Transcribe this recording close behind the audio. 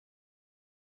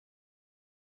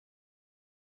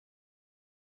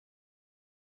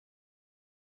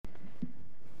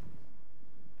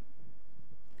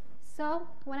So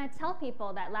when I tell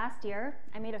people that last year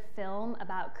I made a film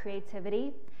about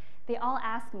creativity, they all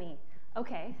ask me,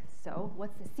 okay, so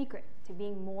what's the secret to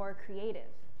being more creative?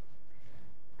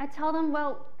 I tell them,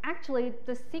 well, actually,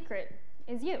 the secret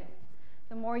is you.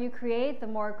 The more you create, the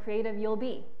more creative you'll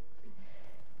be.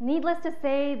 Needless to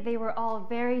say, they were all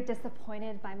very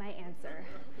disappointed by my answer,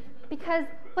 because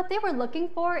what they were looking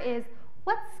for is,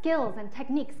 what skills and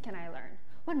techniques can I learn?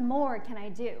 What more can I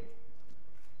do?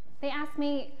 They asked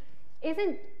me,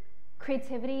 isn't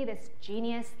creativity this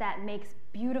genius that makes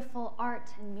beautiful art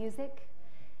and music?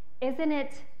 Isn't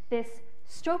it this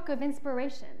stroke of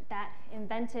inspiration that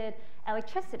invented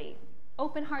electricity,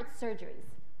 open heart surgeries,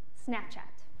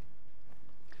 Snapchat?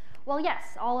 Well,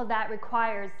 yes, all of that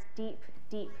requires deep,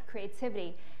 deep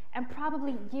creativity and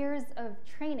probably years of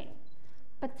training.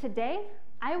 But today,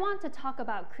 I want to talk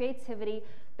about creativity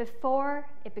before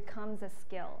it becomes a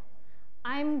skill.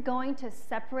 I'm going to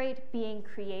separate being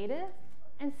creative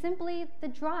and simply the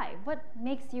drive, what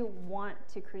makes you want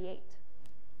to create.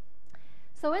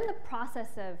 So in the process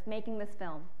of making this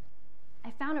film,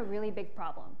 I found a really big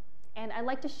problem, and I'd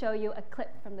like to show you a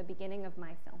clip from the beginning of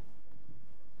my film.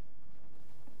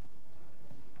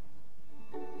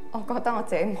 我覺得我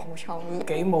自己冇創意。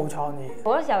幾冇創意。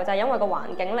好多時候就係因為個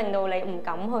環境令到你唔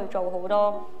敢去做好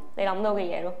多你諗到嘅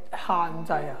嘢咯。限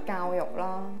制啊，教育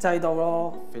啦，制度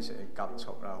咯，非常之急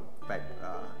促啦，好逼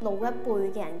啦。老一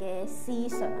輩嘅人嘅思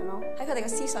想咯，喺佢哋嘅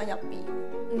思想入邊，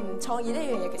創意呢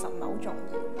樣嘢其實唔係好重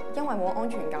要，因為冇安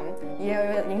全感，而又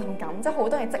有認同感，即係好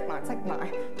多嘢積埋，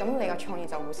咁你個創意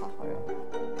就會失去咯。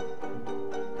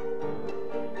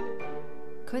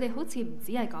佢哋好似唔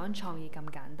只係講創意咁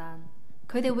簡單。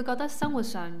 佢哋會覺得生活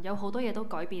上有好多嘢都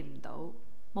改變唔到，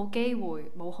冇機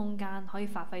會、冇空間可以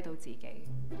發揮到自己。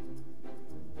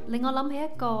令我諗起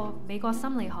一個美國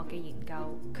心理學嘅研究，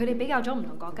佢哋比較咗唔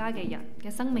同國家嘅人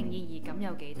嘅生命意義感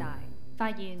有幾大，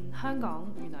發現香港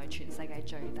原來全世界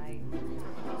最低。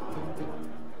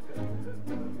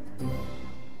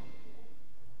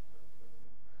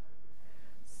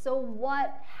So what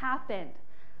happened?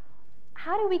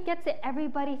 How do we get to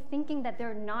everybody thinking that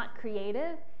they're not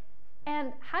creative?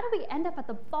 And how do we end up at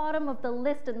the bottom of the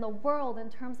list in the world in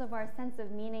terms of our sense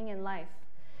of meaning in life?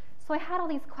 So I had all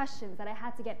these questions that I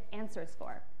had to get answers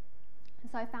for.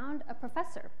 And so I found a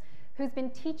professor who's been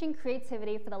teaching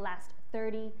creativity for the last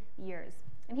 30 years.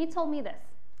 And he told me this.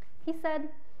 He said,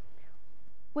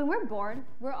 when we're born,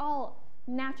 we're all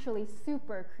naturally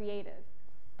super creative.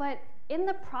 But in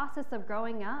the process of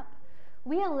growing up,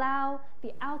 we allow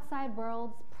the outside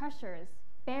world's pressures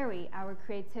bury our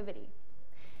creativity.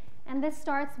 And this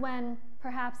starts when,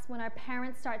 perhaps, when our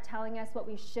parents start telling us what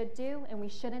we should do and we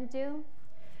shouldn't do.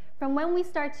 From when we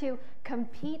start to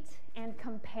compete and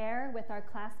compare with our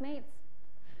classmates.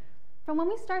 From when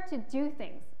we start to do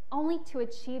things only to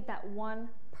achieve that one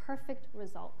perfect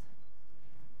result.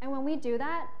 And when we do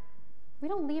that, we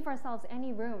don't leave ourselves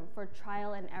any room for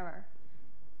trial and error.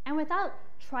 And without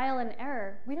trial and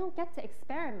error, we don't get to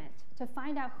experiment to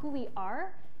find out who we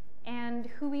are and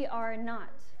who we are not.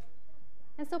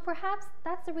 And so perhaps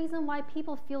that's the reason why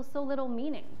people feel so little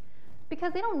meaning,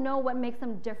 because they don't know what makes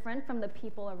them different from the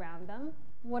people around them.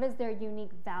 What is their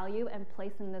unique value and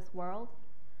place in this world?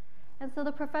 And so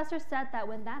the professor said that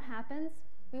when that happens,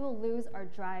 we will lose our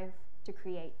drive to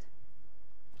create.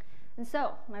 And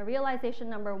so my realization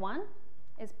number one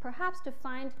is perhaps to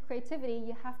find creativity,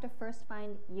 you have to first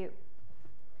find you.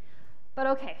 But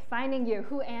okay, finding you,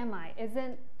 who am I?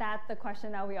 Isn't that the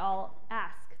question that we all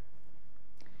ask?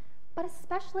 But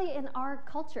especially in our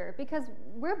culture, because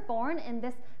we're born in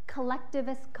this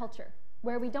collectivist culture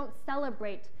where we don't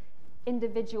celebrate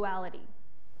individuality.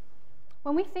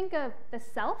 When we think of the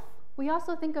self, we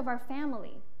also think of our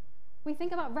family. We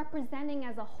think about representing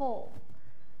as a whole,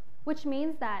 which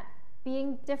means that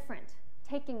being different,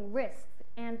 taking risks,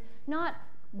 and not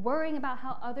worrying about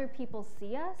how other people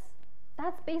see us,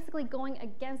 that's basically going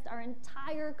against our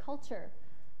entire culture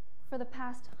for the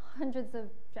past hundreds of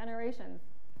generations.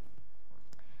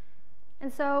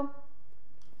 And so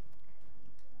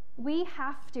we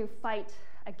have to fight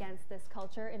against this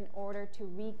culture in order to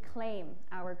reclaim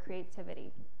our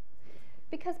creativity.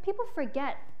 Because people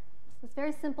forget this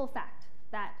very simple fact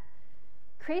that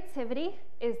creativity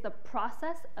is the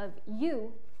process of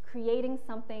you creating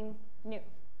something new.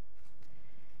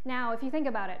 Now, if you think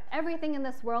about it, everything in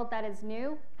this world that is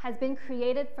new has been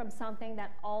created from something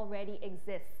that already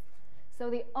exists. So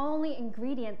the only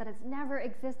ingredient that has never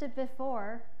existed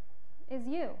before is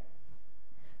you.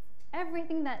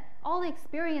 Everything that, all the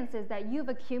experiences that you've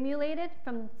accumulated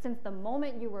since the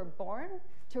moment you were born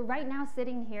to right now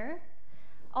sitting here,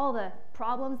 all the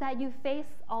problems that you face,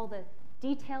 all the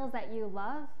details that you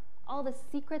love, all the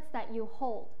secrets that you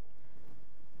hold.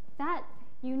 That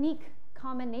unique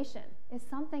combination is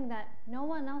something that no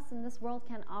one else in this world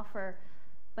can offer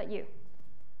but you.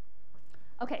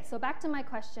 Okay, so back to my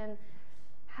question,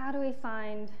 how do we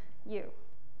find you?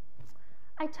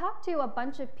 I talked to a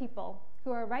bunch of people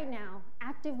who are right now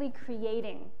actively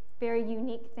creating very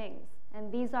unique things,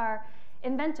 and these are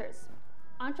inventors,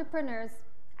 entrepreneurs,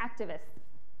 activists.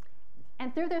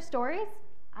 And through their stories,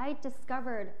 I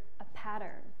discovered a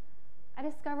pattern. I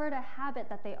discovered a habit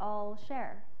that they all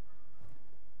share.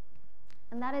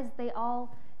 And that is they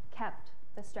all kept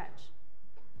the stretch.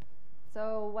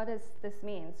 So what does this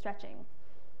mean, stretching?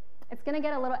 It's going to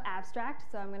get a little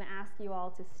abstract, so I'm going to ask you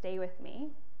all to stay with me.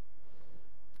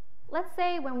 Let's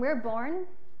say when we're born,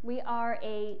 we are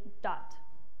a dot.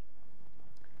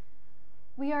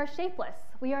 We are shapeless.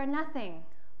 We are nothing.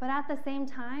 But at the same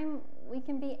time, we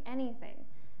can be anything.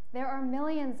 There are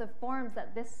millions of forms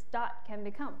that this dot can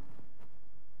become.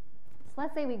 So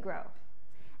let's say we grow.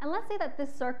 And let's say that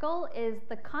this circle is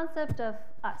the concept of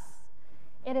us.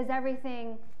 It is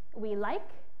everything we like,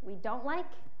 we don't like,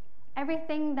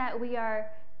 everything that we are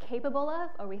capable of,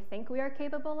 or we think we are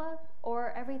capable of,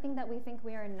 or everything that we think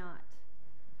we are not.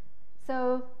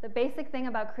 So the basic thing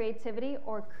about creativity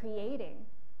or creating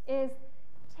is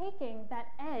taking that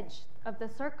edge of the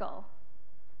circle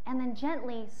and then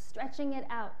gently stretching it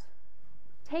out,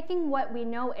 taking what we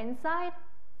know inside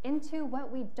into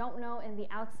what we don't know in the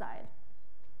outside,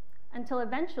 until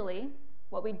eventually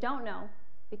what we don't know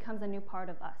becomes a new part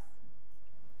of us.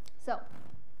 So,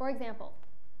 for example,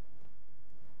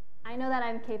 I know that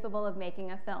I'm capable of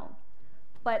making a film,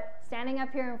 but standing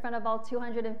up here in front of all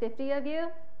 250 of you,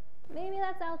 maybe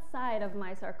that's outside of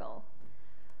my circle.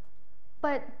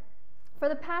 But for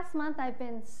the past month, I've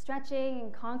been stretching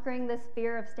and conquering this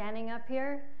fear of standing up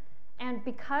here, and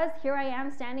because here I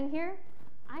am standing here,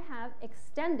 I have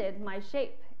extended my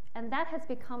shape, and that has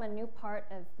become a new part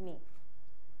of me.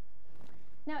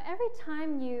 Now, every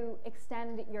time you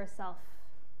extend yourself,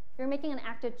 you're making an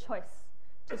active choice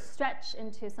to stretch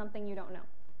into something you don't know.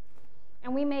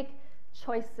 And we make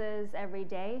choices every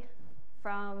day,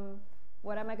 from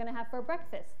what am I going to have for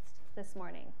breakfast this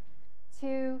morning,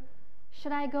 to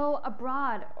should I go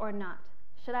abroad or not?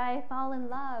 Should I fall in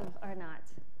love or not?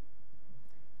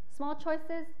 Small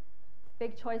choices,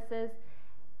 big choices.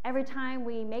 Every time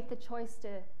we make the choice to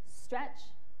stretch,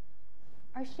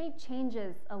 our shape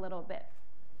changes a little bit.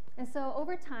 And so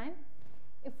over time,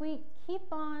 if we keep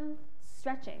on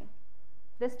stretching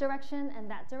this direction and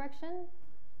that direction,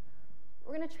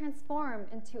 we're going to transform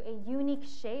into a unique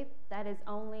shape that is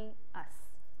only us.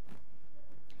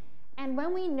 And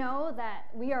when we know that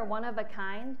we are one of a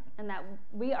kind and that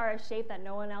we are a shape that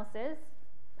no one else is,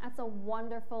 that's a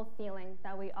wonderful feeling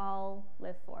that we all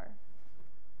live for.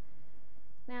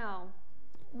 Now,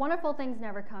 wonderful things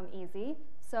never come easy,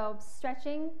 so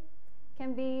stretching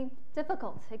can be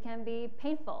difficult. It can be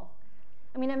painful.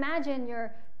 I mean, imagine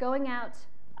you're going out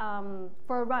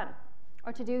for a run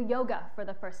or to do yoga for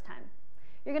the first time.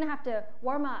 You're going to have to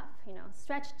warm up,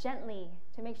 stretch gently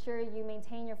to make sure you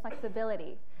maintain your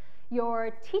flexibility.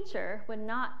 Your teacher would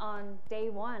not on day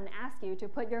one ask you to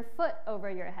put your foot over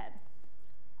your head,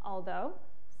 although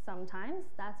sometimes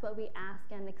that's what we ask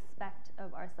and expect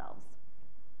of ourselves.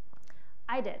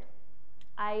 I did.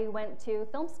 I went to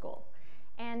film school,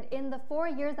 and in the 4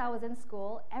 years I was in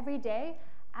school, every day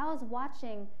I was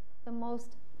watching the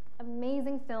most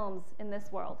amazing films in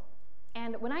this world.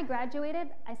 And when I graduated,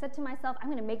 I said to myself, I'm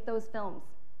going to make those films.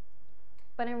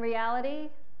 But in reality,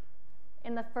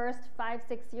 in the first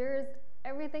 5-6 years,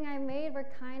 everything I made were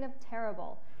kind of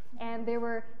terrible. And they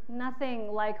were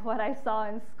nothing like what I saw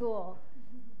in school.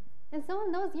 And so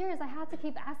in those years, I had to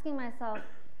keep asking myself,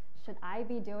 should I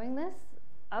be doing this?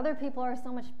 Other people are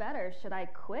so much better. Should I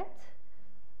quit?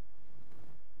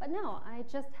 But no, I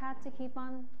just had to keep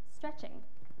on stretching.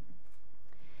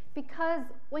 Because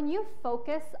when you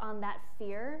focus on that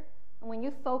fear, and when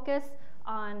you focus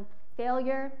on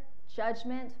failure,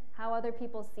 judgment, how other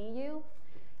people see you,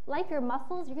 like your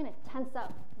muscles, you're going to tense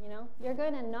up, You're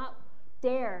going to not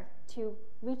dare to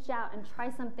reach out and try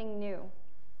something new.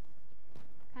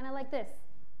 Kind of like this.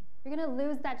 You're going to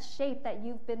lose that shape that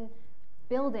you've been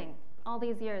building all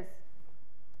these years.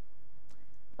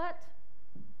 But,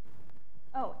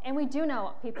 and we do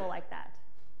know people like that.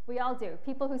 We all do.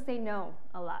 People who say no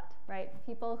a lot, right?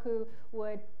 People who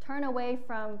would turn away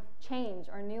from change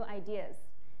or new ideas.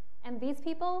 And these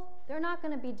people, they're not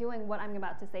going to be doing what I'm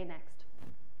about to say next.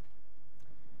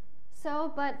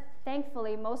 So, but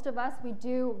thankfully, most of us, we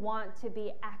do want to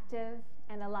be active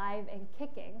and alive and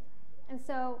kicking. And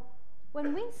so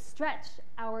when we stretch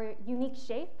our unique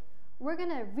shape, we're going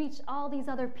to reach all these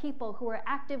other people who are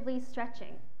actively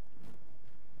stretching.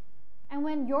 And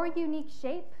when your unique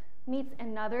shape meets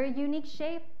another unique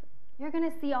shape, you're going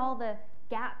to see all the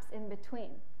gaps in between.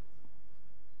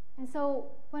 And so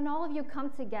when all of you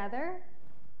come together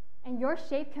and your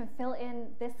shape can fill in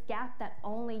this gap that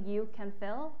only you can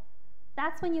fill,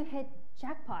 that's when you hit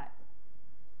jackpot.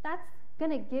 That's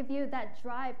going to give you that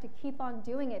drive to keep on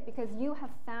doing it because you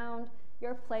have found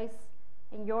your place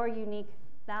and your unique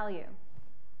value.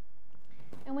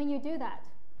 And when you do that,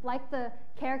 like the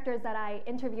characters that I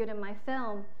interviewed in my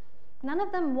film, none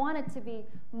of them wanted to be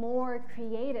more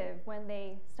creative when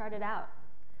they started out.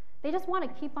 They just want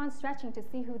to keep on stretching to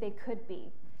see who they could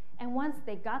be. And once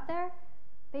they got there,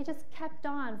 they just kept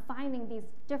on finding these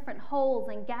different holes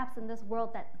and gaps in this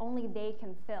world that only they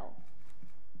can fill.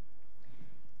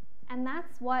 And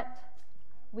that's what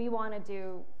we want to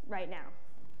do right now.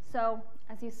 So,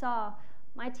 as you saw,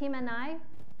 my team and I,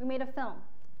 we made a film.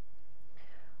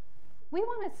 We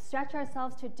want to stretch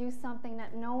ourselves to do something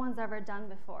that no one's ever done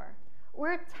before.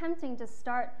 We're attempting to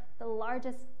start the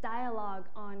largest dialogue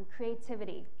on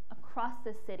creativity across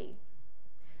the city.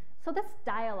 So this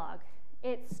dialogue,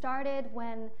 it started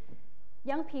when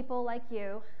young people like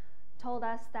you told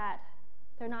us that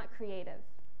they're not creative.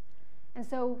 And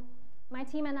so my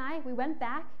team and I, we went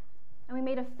back and we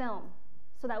made a film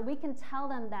so that we can tell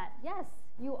them that, yes,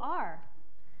 you are.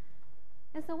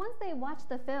 And so once they watched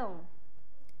the film,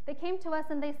 they came to us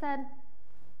and they said,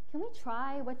 can we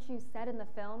try what you said in the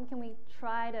film? Can we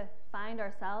try to find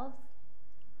ourselves?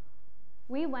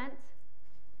 We went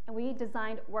and we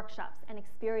designed workshops and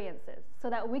experiences so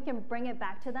that we can bring it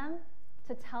back to them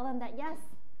to tell them that, yes,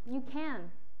 you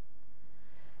can.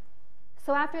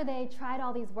 So after they tried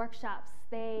all these workshops,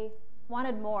 they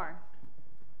wanted more.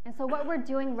 And so what we're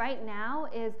doing right now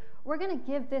is we're going to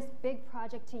give this big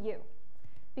project to you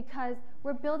because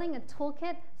we're building a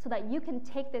toolkit so that you can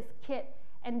take this kit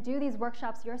and do these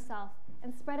workshops yourself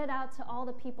and spread it out to all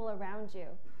the people around you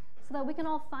so that we can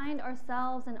all find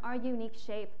ourselves and our unique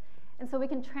shape and so we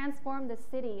can transform the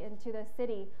city into the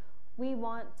city we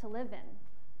want to live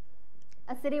in.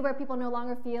 A city where people no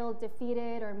longer feel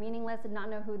defeated or meaningless and not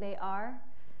know who they are.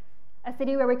 A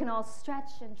city where we can all stretch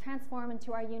and transform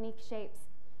into our unique shapes.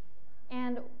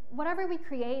 And whatever we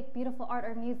create, beautiful art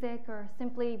or music or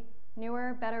simply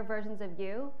newer, better versions of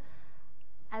you,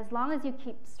 as long as you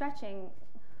keep stretching,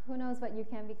 who knows what you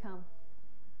can become.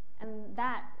 And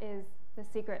that is the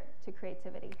secret to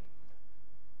creativity.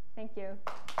 Thank you.